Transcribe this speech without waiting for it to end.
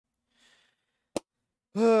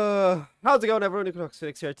How's it going, everyone? Equinox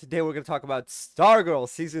Phoenix here. Today we're going to talk about Stargirl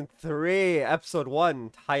Season 3, Episode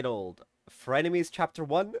 1, titled Frenemies Chapter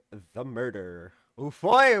 1, The Murder. Oh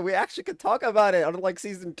boy, we actually could talk about it, unlike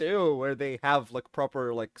Season 2, where they have, like,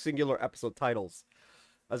 proper, like, singular episode titles,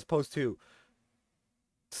 as opposed to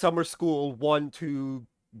Summer School 1 to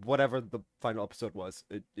whatever the final episode was.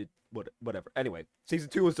 Whatever. Anyway,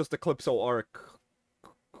 Season 2 was just a Calypso arc,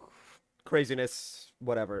 craziness,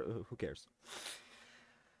 whatever, who cares?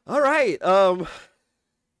 Alright,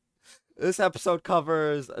 this episode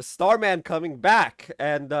covers Starman coming back,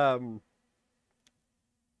 and uh,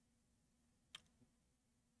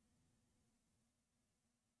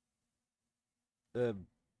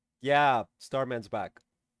 yeah, Starman's back.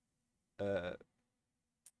 Uh,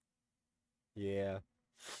 yeah.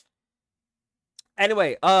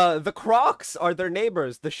 Anyway, the Crocs are their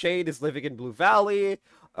neighbors. The Shade is living in Blue Valley.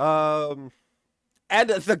 Um, and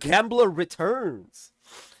the Gambler returns.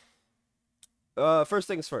 First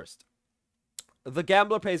things first. The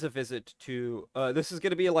Gambler pays a visit to. This is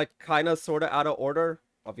gonna be like kind of, sort of out of order.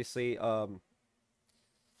 Obviously,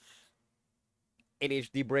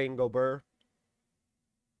 ADHD brain go burr.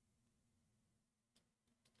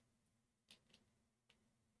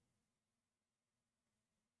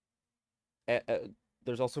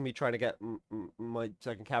 There's also me trying to get my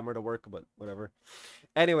second camera to work, but whatever.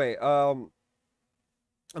 Anyway,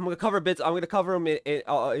 I'm gonna cover bits. I'm gonna cover them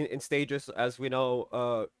in stages, as we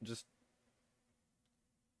know. Just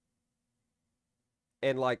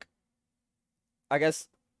in, like, I guess,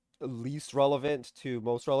 least relevant to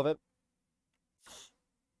most relevant.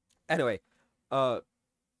 Anyway, uh,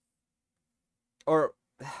 or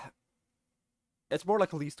it's more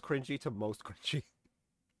like least cringy to most cringy.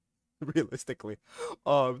 Realistically,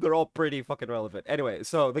 they're all pretty fucking relevant. Anyway,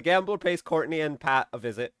 so the Gambler pays Courtney and Pat a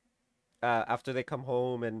visit after they come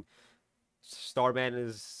home, and Starman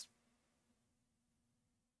is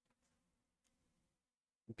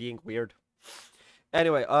being weird.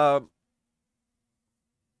 Anyway,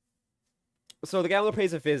 so the Gambler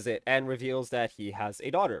pays a visit and reveals that he has a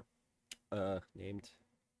daughter, named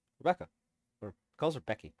Rebecca, or calls her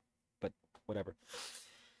Becky, but whatever.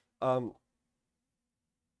 Um.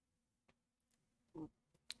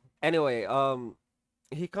 Anyway,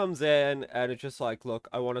 he comes in and it's just like, look,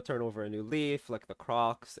 I want to turn over a new leaf, like the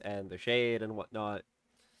Crocs and the Shade and whatnot.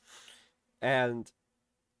 And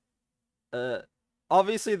uh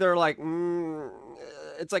obviously they're like,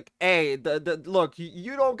 it's like, hey, look,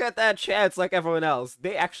 you don't get that chance like everyone else.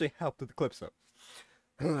 They actually helped with the Calypso.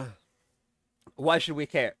 Why should we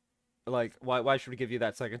care? Like, why should we give you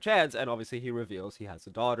that second chance? And obviously he reveals he has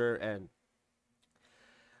a daughter, and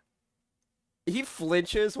he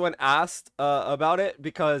flinches when asked about it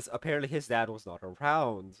because apparently his dad was not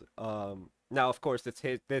around. Now of course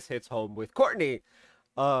this hits home with Courtney,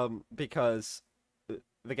 because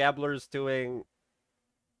the Gambler's doing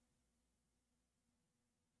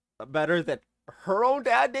better than her own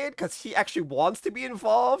dad did, because he actually wants to be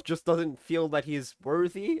involved, just doesn't feel that he's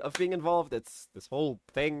worthy of being involved. It's this whole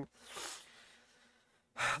thing.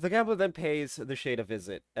 The Gambler then pays the Shade a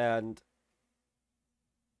visit, and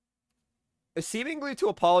seemingly to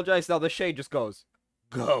apologize. Now the Shade just goes,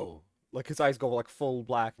 "Go." Like, his eyes go like full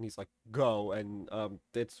black, and he's like, "Go." And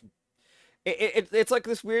it's like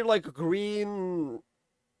this weird, like, green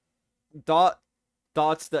dots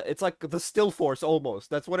that, it's like the still force almost.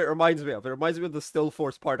 That's what it reminds me of. It reminds me of the still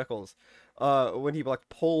force particles. When he, like,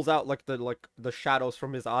 pulls out like the shadows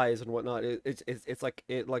from his eyes and whatnot. It's like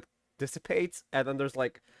it, like, dissipates, and then there's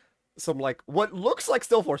like some, like, what looks like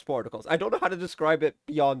still force particles. I don't know how to describe it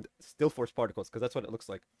beyond still force particles, because that's what it looks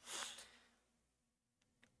like.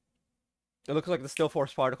 It looks like the still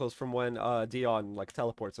force particles from when Dion, like,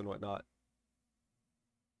 teleports and whatnot.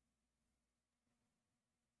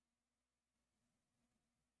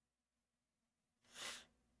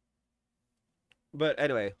 But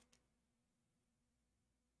anyway,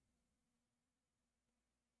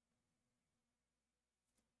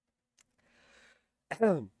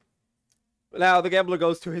 now the Gambler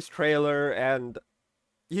goes to his trailer, and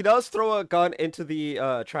he does throw a gun into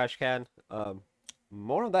the trash can.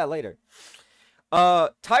 More on that later.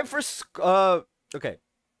 Time for okay.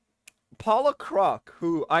 Paula Croc,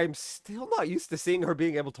 who I'm still not used to seeing her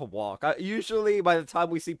being able to walk. Usually, by the time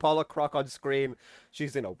we see Paula Croc on screen,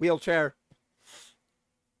 she's in a wheelchair,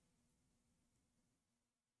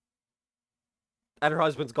 and her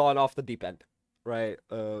husband's gone off the deep end, right?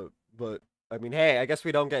 But I mean, hey, I guess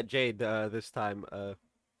we don't get Jade this time.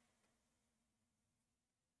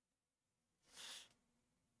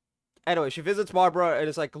 Anyway, she visits Barbara and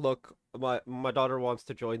is like, "Look, my daughter wants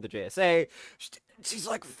to join the JSA." She's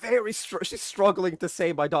like she's struggling to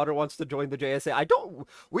say my daughter wants to join the JSA.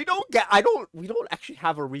 We don't actually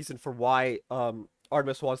have a reason for why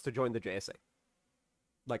Artemis wants to join the JSA,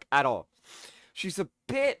 like at all. She's a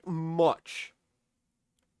bit much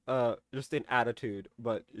just in attitude,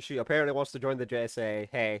 but she apparently wants to join the JSA.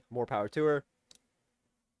 Hey, more power to her.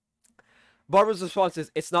 Barbara's response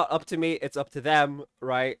is, "It's not up to me, it's up to them,"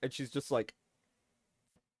 right? And she's just like,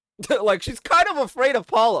 like she's kind of afraid of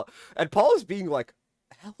Paula, and Paula's being like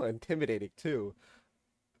hella intimidating too.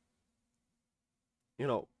 You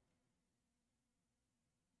know,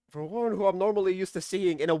 for a woman who I'm normally used to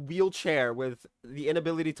seeing in a wheelchair with the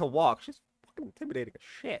inability to walk, she's fucking intimidating as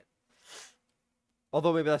shit.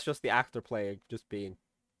 Although maybe that's just the actor playing, just being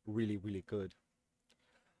really, really good.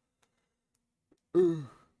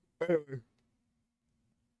 Anyway.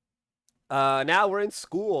 Now we're in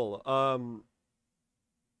school.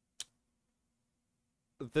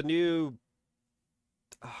 The new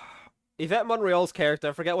Yvette Monreal's character,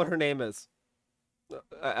 I forget what her name is.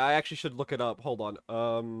 I actually should look it up. Hold on.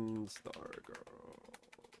 Stargirl.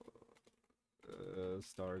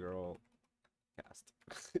 Stargirl cast.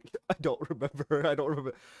 I don't remember. I don't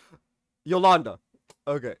remember. Yolanda.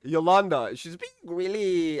 Okay, Yolanda. She's being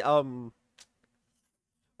really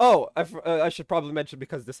Oh, I should probably mention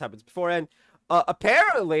because this happens beforehand.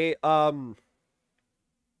 Apparently, oh,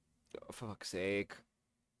 fuck's sake.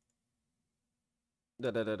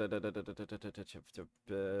 The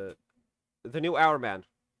new Hour Man.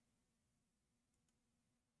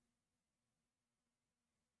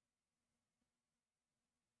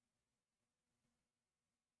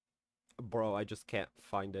 Bro, I just can't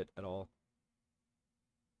find it at all.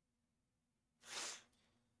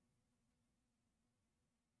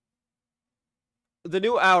 The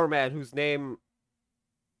new Hour Man, whose name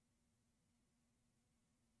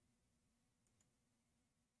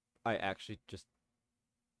I actually just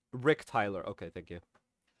Rick Tyler. Okay, thank you.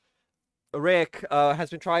 Rick has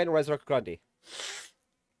been trying to resurrect Grundy.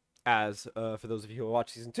 As for those of you who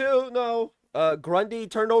watch season 2, no, Grundy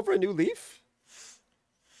turned over a new leaf,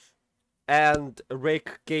 and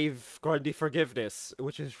Rick gave Grundy forgiveness,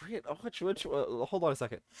 which is real. Which hold on a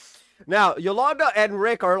second. Now Yolanda and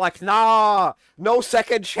Rick are like, nah, no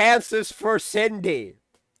second chances for Cindy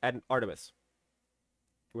and Artemis.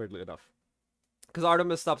 Weirdly enough, because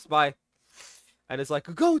Artemis stops by and is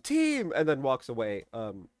like, "Go team," and then walks away.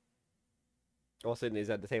 While Cindy's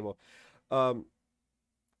at the table. Um,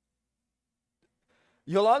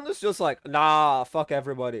 Yolanda's just like, nah, fuck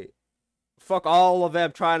everybody. Fuck all of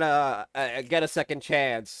them trying to get a second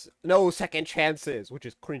chance. No second chances, which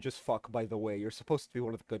is cringe as fuck, by the way. You're supposed to be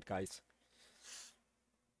one of the good guys.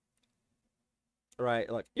 Right?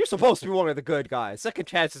 Like, you're supposed to be one of the good guys. Second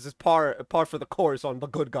chances is par for the course on the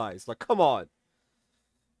good guys. Like, come on.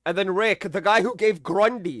 And then Rick, the guy who gave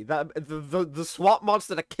Grundy, the swamp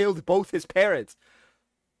monster that killed both his parents,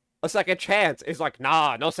 a second chance, is like,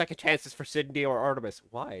 nah, no second chances for Cindy or Artemis.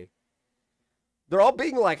 Why? They're all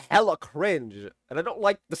being like hella cringe, and I don't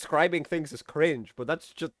like describing things as cringe, but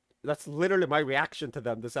that's literally my reaction to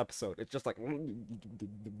them this episode. It's just like,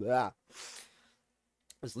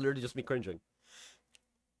 it's literally just me cringing.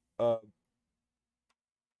 Uh,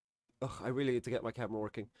 ugh, I really need to get my camera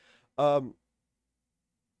working. Um,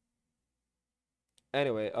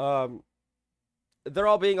 anyway, they're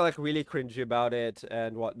all being like really cringy about it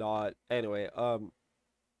and whatnot. Anyway,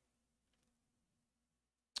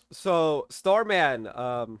 so Starman.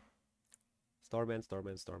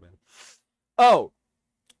 Oh,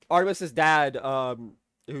 Artemis's dad,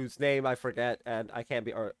 whose name I forget, and I can't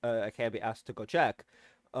be asked to go check.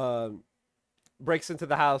 Um, breaks into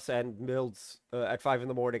the house and builds at 5 in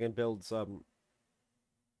the morning and builds and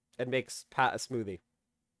makes Pat a smoothie.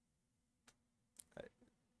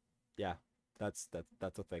 Yeah, that's a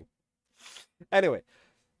thing. Anyway,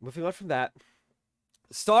 moving on from that,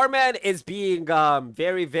 Starman is being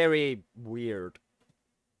very very weird.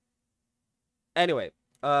 Anyway,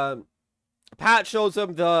 Pat shows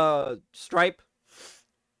him the stripe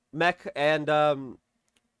mech and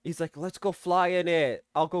he's like, "Let's go fly in it.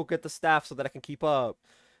 I'll go get the staff so that I can keep up."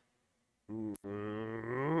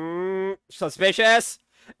 Suspicious.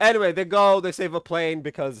 Anyway, they save a plane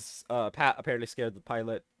because Pat apparently scared the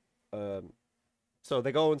pilot. Um, so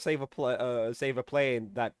they go and save a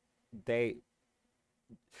plane that they.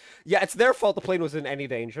 Yeah, it's their fault the plane was in any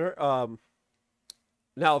danger. Now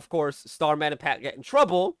of course Starman and Pat get in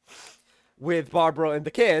trouble with Barbara and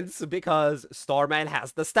the kids because Starman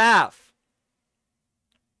has the staff.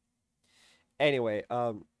 Anyway,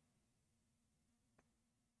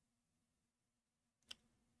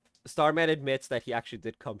 Starman admits that he actually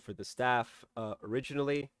did come for the staff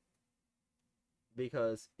originally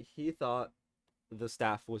because he thought the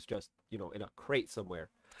staff was just, in a crate somewhere.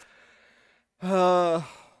 Uh,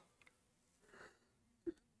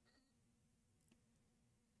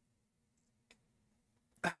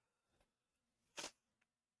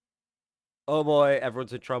 oh boy,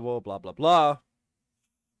 everyone's in trouble, blah, blah, blah.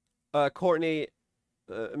 Courtney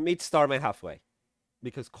meets Starman halfway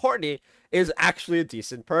because Courtney is actually a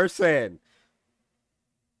decent person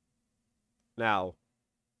now,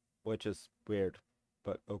 which is weird,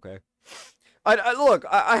 but okay.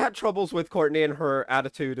 I had troubles with Courtney and her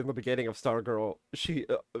attitude in the beginning of Stargirl. She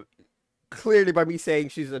clearly, by me saying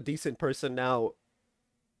she's a decent person now,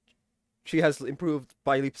 she has improved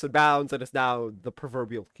by leaps and bounds and is now the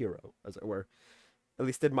proverbial hero, as it were. At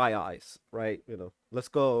least in my eyes, right? Let's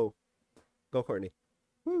go, Courtney.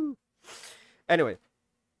 Woo. Anyway,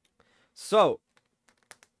 so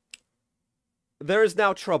there is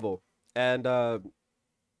now trouble, and oh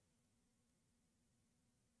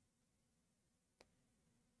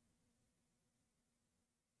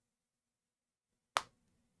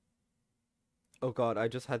god, I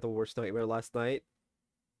just had the worst nightmare last night.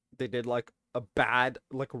 They did like a bad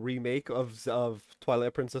remake of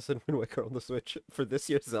Twilight Princess and Wind Waker on the Switch for this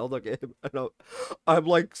year's Zelda game. I'm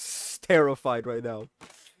like terrified right now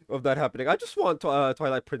of that happening. I just want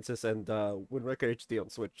Twilight Princess and Wind Waker HD on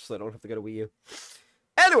Switch so I don't have to get a Wii U.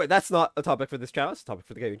 Anyway, that's not a topic for this channel. It's a topic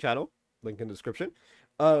for the gaming channel. Link in the description.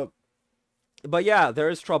 But yeah, there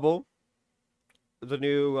is trouble. The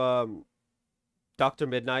new Dr.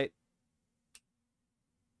 Midnight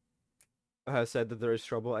has said that there is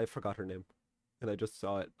trouble. I forgot her name, and I just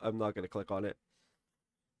saw it. I'm not gonna click on it.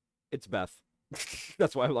 It's Beth.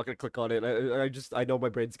 That's why I'm not gonna click on it. I know my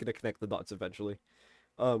brain's gonna connect the dots eventually.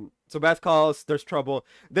 So Beth calls. There's trouble.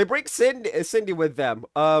 They bring Cindy with them.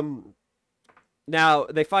 Now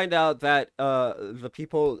they find out that the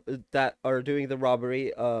people that are doing the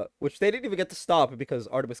robbery, which they didn't even get to stop because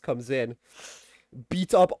Artemis comes in,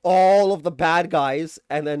 beats up all of the bad guys,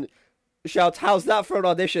 and then shouts, "How's that for an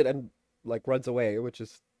audition?" and like runs away, which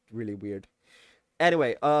is really weird.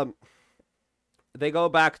 Anyway, they go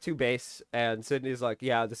back to base, and Sydney's like,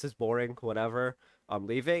 "Yeah, this is boring. Whatever, I'm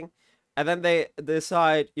leaving." And then they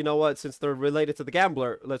decide, you know what? Since they're related to the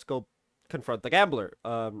gambler, let's go confront the gambler.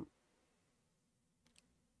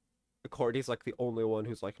 Courtney's like the only one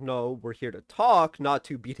who's like, "No, we're here to talk, not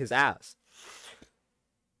to beat his ass."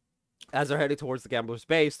 As they're heading towards the gambler's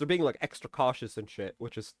base, they're being like extra cautious and shit,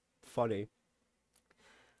 which is funny.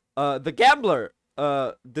 The gambler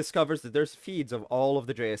discovers that there's feeds of all of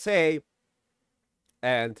the JSA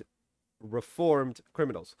and reformed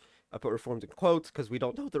criminals. I put reformed in quotes because we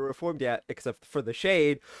don't know they're reformed yet, except for the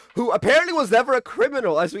Shade, who apparently was never a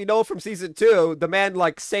criminal, as we know from season 2. The man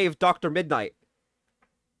like saved Dr. Midnight,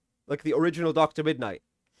 like the original Dr. Midnight,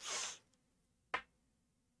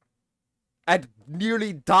 and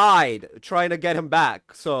nearly died trying to get him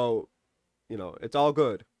back. So, it's all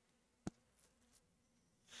good.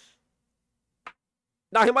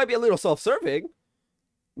 Now, he might be a little self-serving,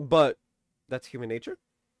 but that's human nature.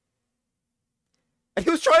 And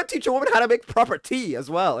he was trying to teach a woman how to make proper tea as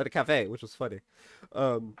well at a cafe, which was funny.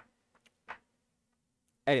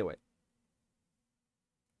 Anyway.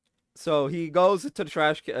 So he goes to the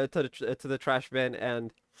trash to the trash bin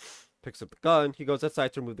and picks up the gun. He goes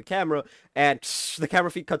outside to remove the camera, and the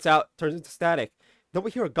camera feed cuts out, turns into static. Then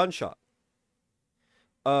we hear a gunshot.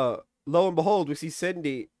 Lo and behold, we see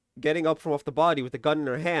Cindy getting up from off the body with the gun in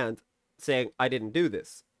her hand, saying, "I didn't do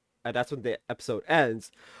this." And that's when the episode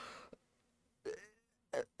ends.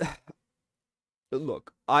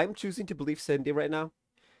 Look, I'm choosing to believe Cindy right now.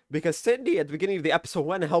 Because Cindy, at the beginning of the episode,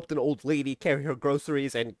 went and helped an old lady carry her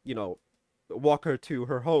groceries and, walk her to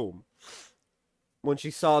her home. When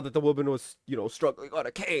she saw that the woman was, struggling on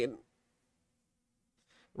a cane.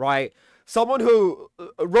 Right? Someone who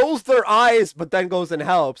rolls their eyes but then goes and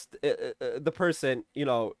helps the person,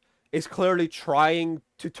 is clearly trying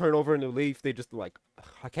to turn over a new leaf. They just like,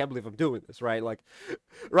 I can't believe I'm doing this, right? Like,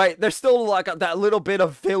 right? There's still like that little bit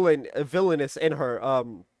of villainous in her,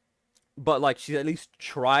 but like she's at least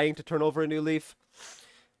trying to turn over a new leaf,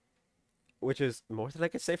 which is more than I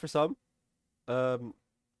could say for some. Well,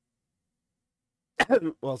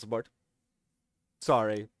 support.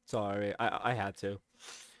 Sorry, I had to.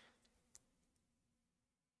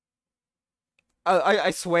 I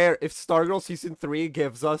swear, if Stargirl season 3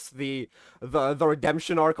 gives us the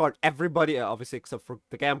redemption arc on everybody, obviously except for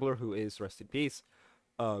the gambler, who is rest in peace,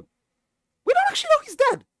 we don't actually know he's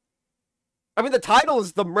dead. I mean, the title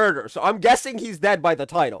is The Murder, so I'm guessing he's dead by the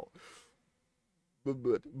title.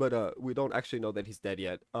 but we don't actually know that he's dead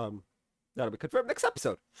yet. That'll be confirmed next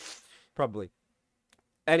episode, probably.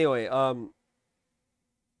 Anyway,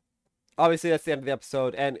 obviously that's the end of the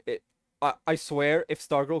episode, and I swear, if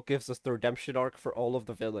Stargirl gives us the redemption arc for all of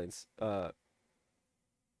the villains,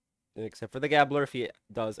 except for the gambler, if he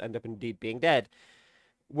does end up indeed being dead,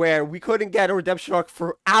 where we couldn't get a redemption arc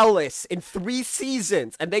for Alice in 3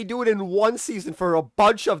 seasons, and they do it in 1 season for a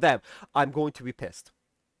bunch of them, I'm going to be pissed.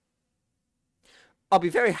 I'll be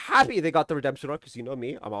very happy they got the redemption arc, because you know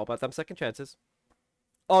me, I'm all about them second chances.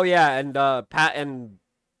 Oh yeah, and Pat and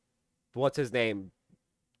what's his name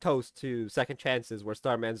toast to second chances, where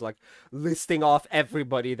Starman's like listing off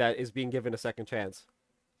everybody that is being given a second chance.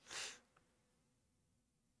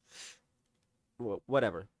 Well,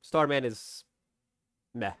 whatever. Starman is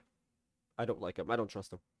meh. I don't like him. I don't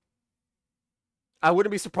trust him. I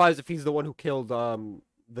wouldn't be surprised if he's the one who killed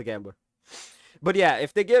the gambler. But yeah,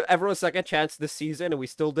 if they give everyone a second chance this season and we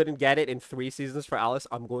still didn't get it in 3 seasons for Alice,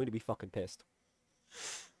 I'm going to be fucking pissed.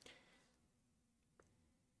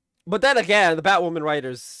 But then again, the Batwoman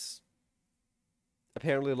writers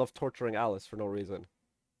apparently love torturing Alice for no reason.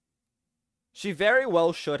 She very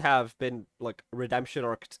well should have been, like, redemption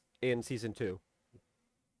arced in season 2.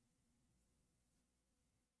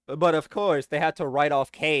 But of course, they had to write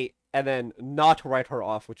off Kate and then not write her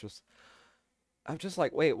off, which was... I'm just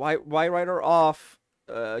like, wait, why write her off,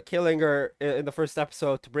 killing her in the first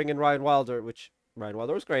episode to bring in Ryan Wilder, which Ryan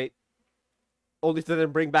Wilder was great, only to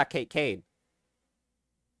then bring back Kate Kane.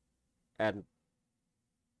 And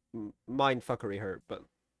mind fuckery her, but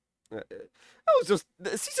it was just...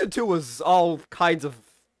 Season 2 was all kinds of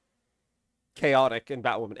chaotic in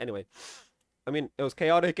Batwoman. Anyway, I mean, it was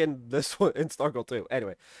chaotic in this one, in Stargirl too.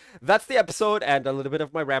 Anyway, that's the episode and a little bit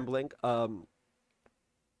of my rambling.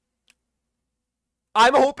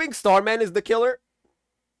 I'm hoping Starman is the killer.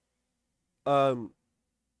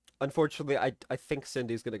 Unfortunately, I think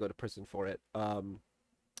Cindy's gonna go to prison for it.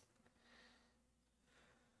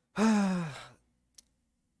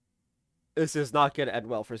 This is not gonna end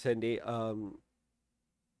well for Cindy.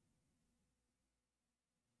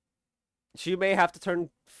 She may have to turn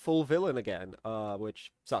full villain again,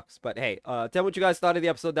 which sucks. But hey, tell me what you guys thought of the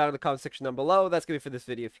episode down in the comment section down below. That's gonna be for this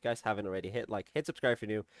video. If you guys haven't already, hit like, hit subscribe if you're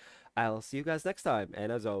new. I'll see you guys next time.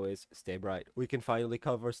 And as always, stay bright. We can finally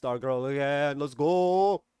cover Stargirl again. Let's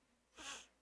go!